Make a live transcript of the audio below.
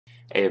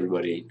Hey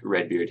everybody,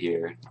 Redbeard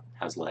here.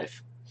 How's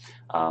life?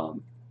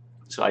 So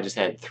I just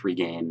had 3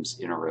 games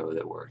in a row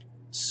that were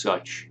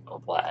such a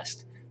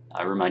blast.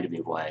 It reminded me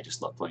of why I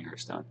just love playing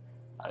Hearthstone.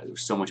 There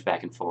was so much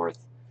back and forth.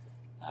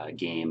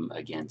 Game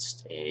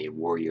against a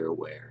warrior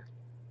where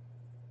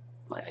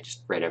I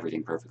just read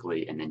everything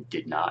perfectly and then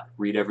did not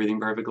read everything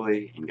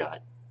perfectly and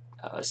got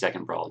a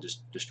second brawl,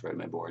 just destroyed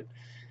my board.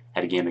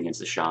 Had a game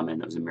against the shaman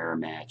that was a mirror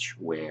match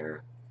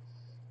where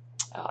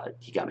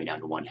he got me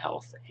down to 1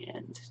 health,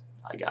 and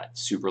I got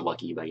super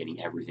lucky by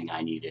getting everything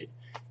I needed,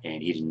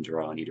 and he didn't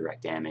draw any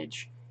direct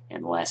damage.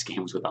 And the last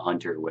game was with a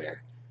hunter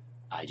where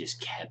I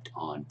just kept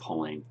on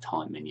pulling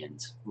taunt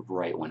minions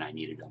right when I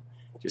needed them.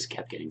 Just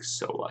kept getting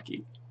so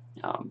lucky.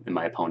 And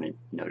my opponent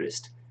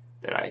noticed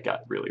that I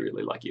got really,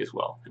 really lucky as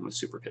well and was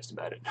super pissed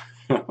about it.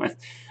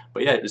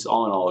 But yeah, just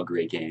all in all,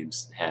 great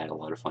games. Had a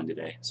lot of fun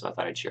today, so I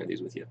thought I'd share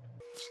these with you.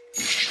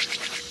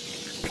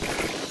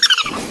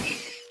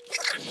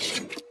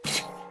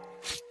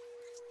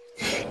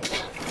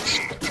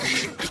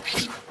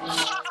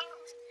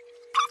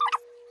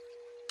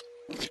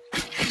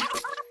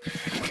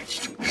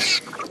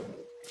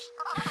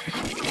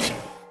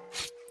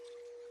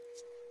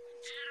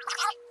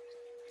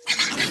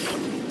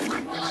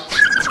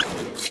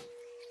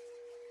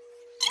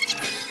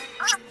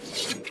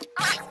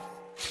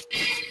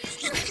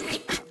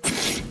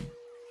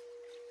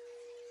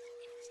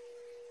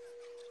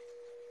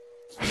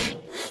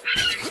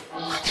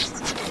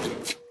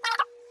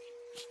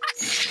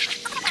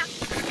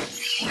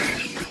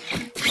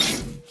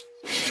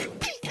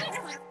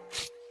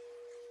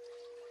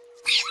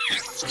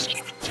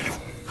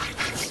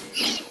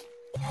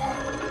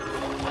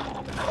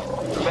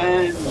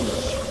 Revenge!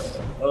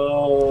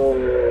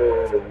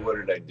 Oh, what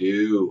did I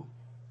do?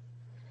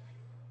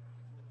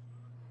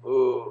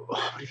 Oh, but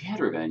if you had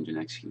revenge and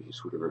executed,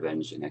 you would have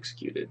revenged and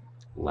executed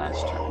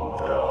last turn.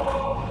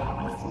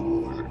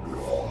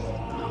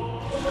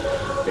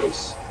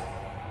 Face.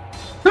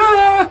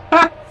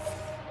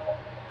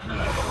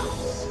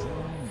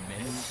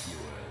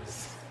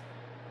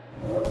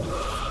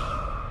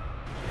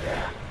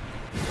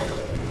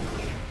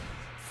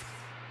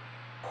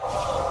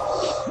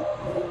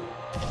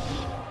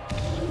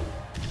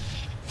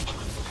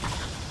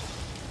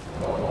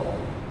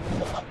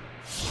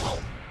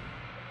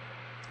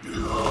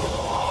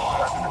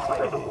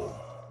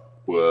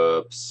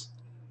 Whoops.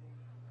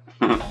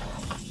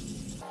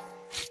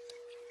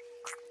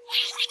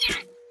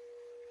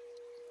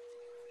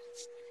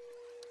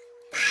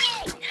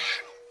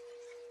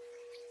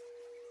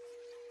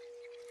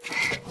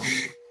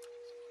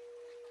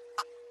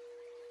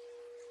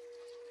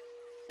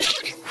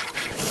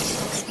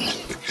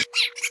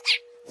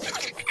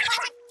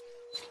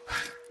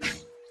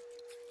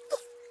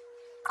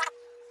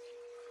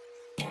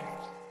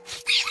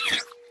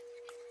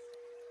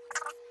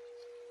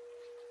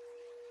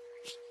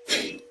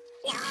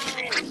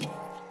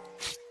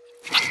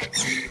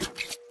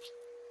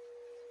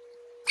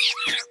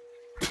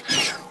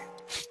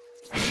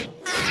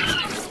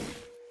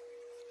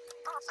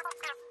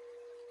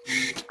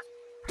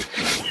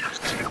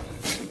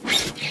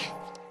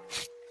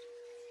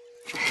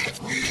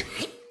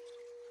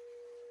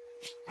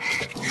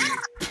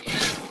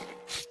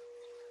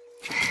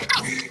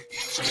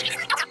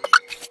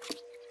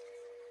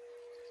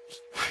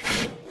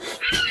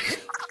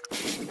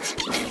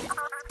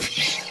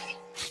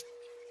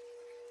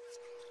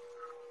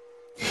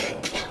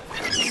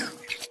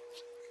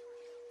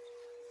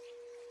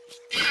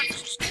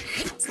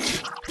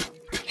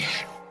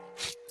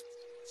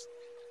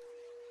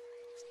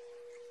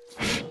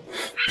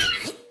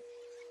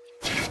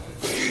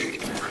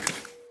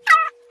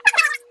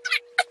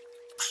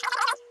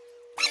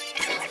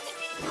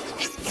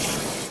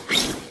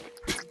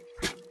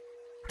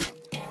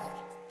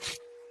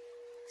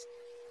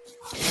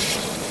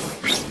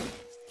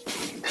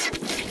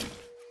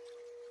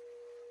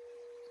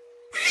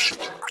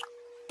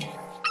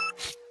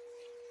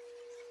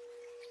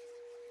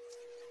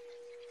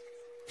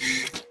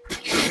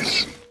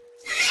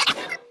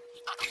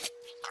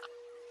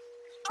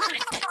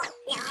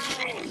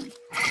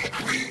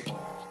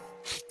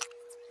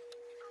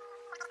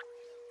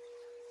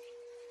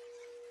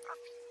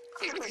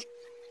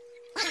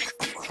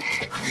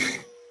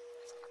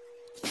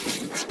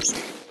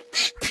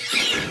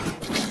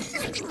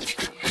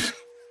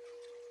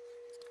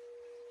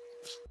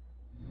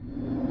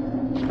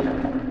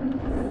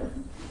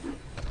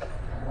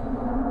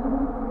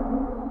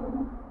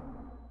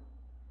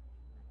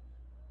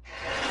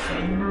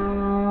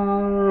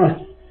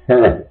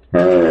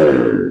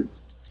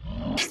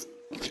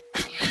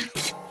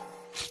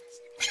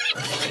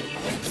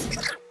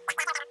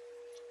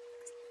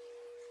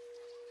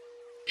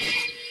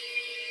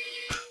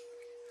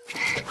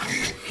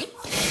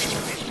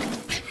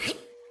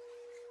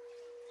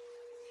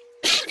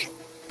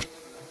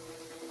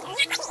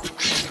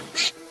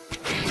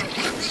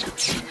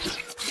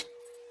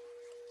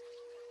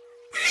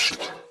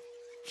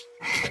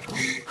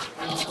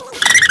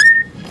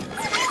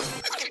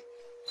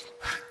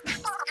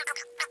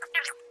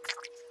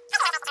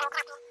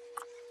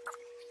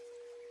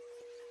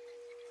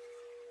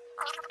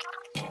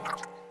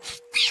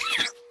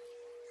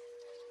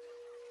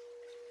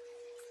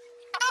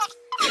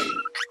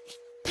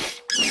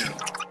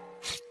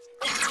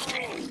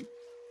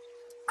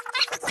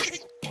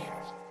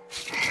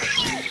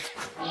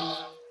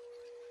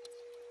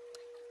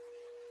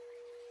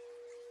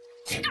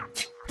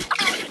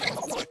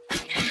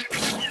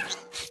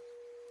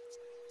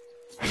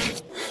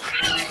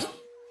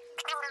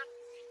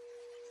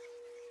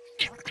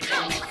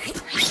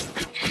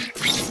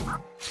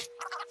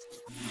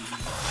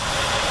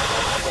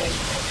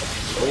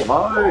 Oh,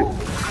 hi!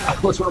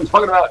 That's what I'm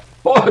talking about.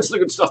 Oh, it's the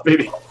good stuff,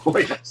 baby. Oh,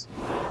 yes.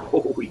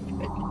 Oh, yes.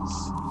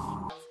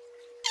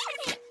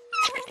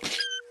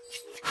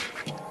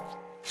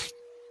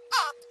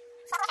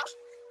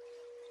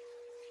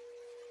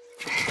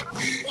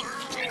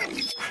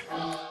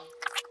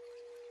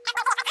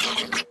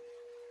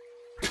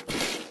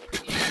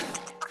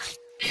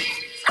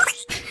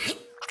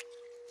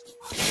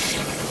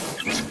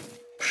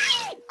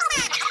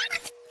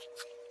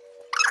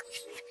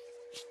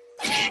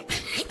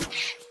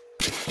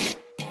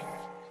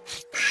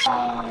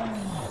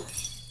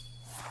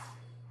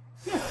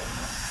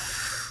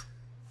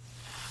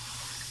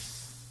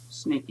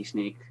 Sneaky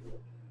sneak.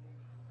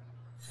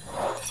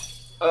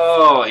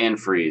 Oh, and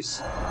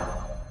freeze.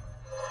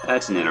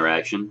 That's an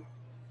interaction.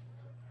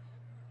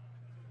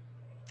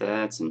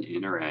 That's an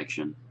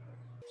interaction.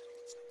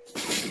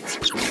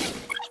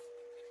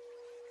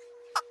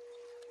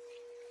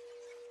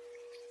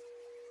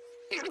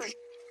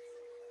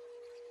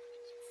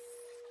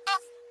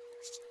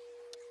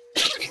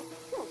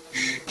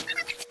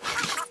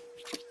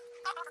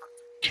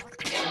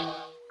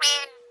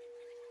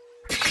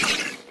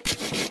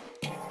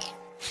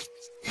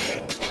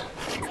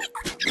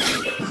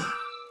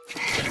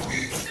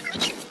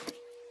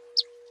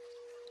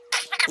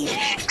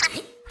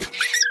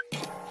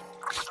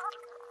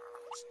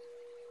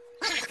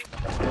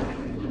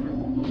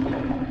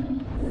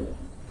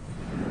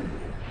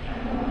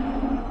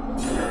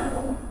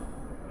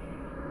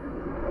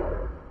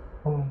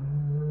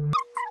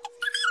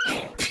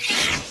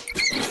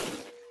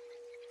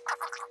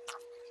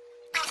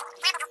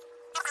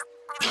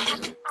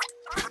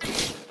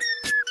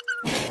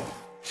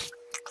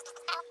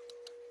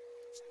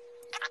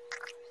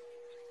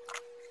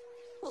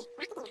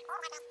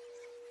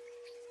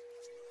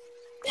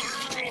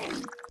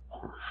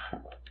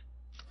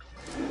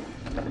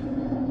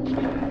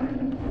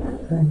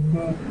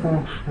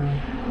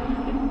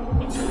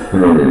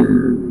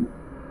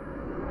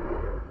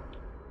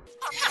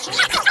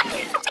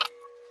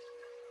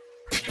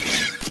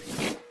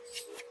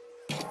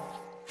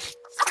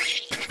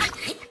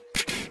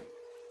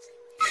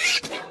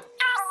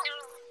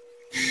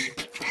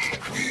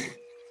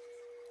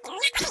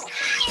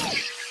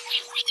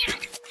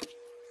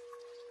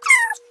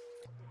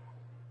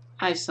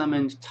 I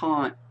summoned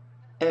Taunt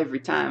every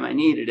time I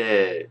needed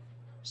it.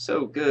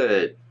 So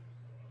good.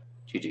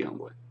 GG,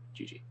 homeboy.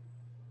 GG.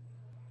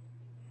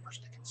 Push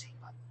the concede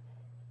button.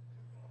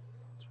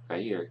 It's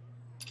right here.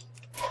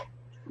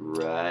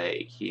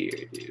 Right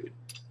here, dude.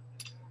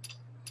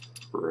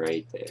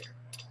 Right there.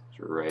 It's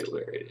right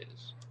where it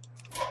is.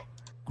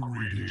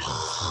 Greetings,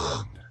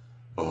 friend.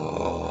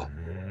 Oh.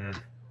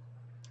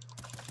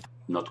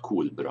 Not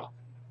cool, bro.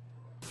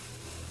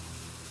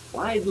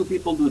 Why do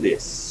people do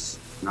this?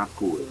 Not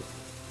cool.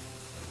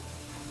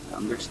 I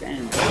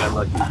understand. I got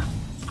lucky.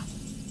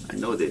 I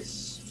know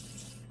this.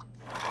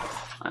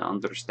 I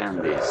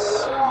understand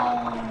this.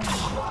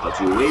 But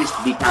you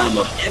waste the time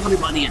of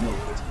everybody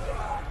else.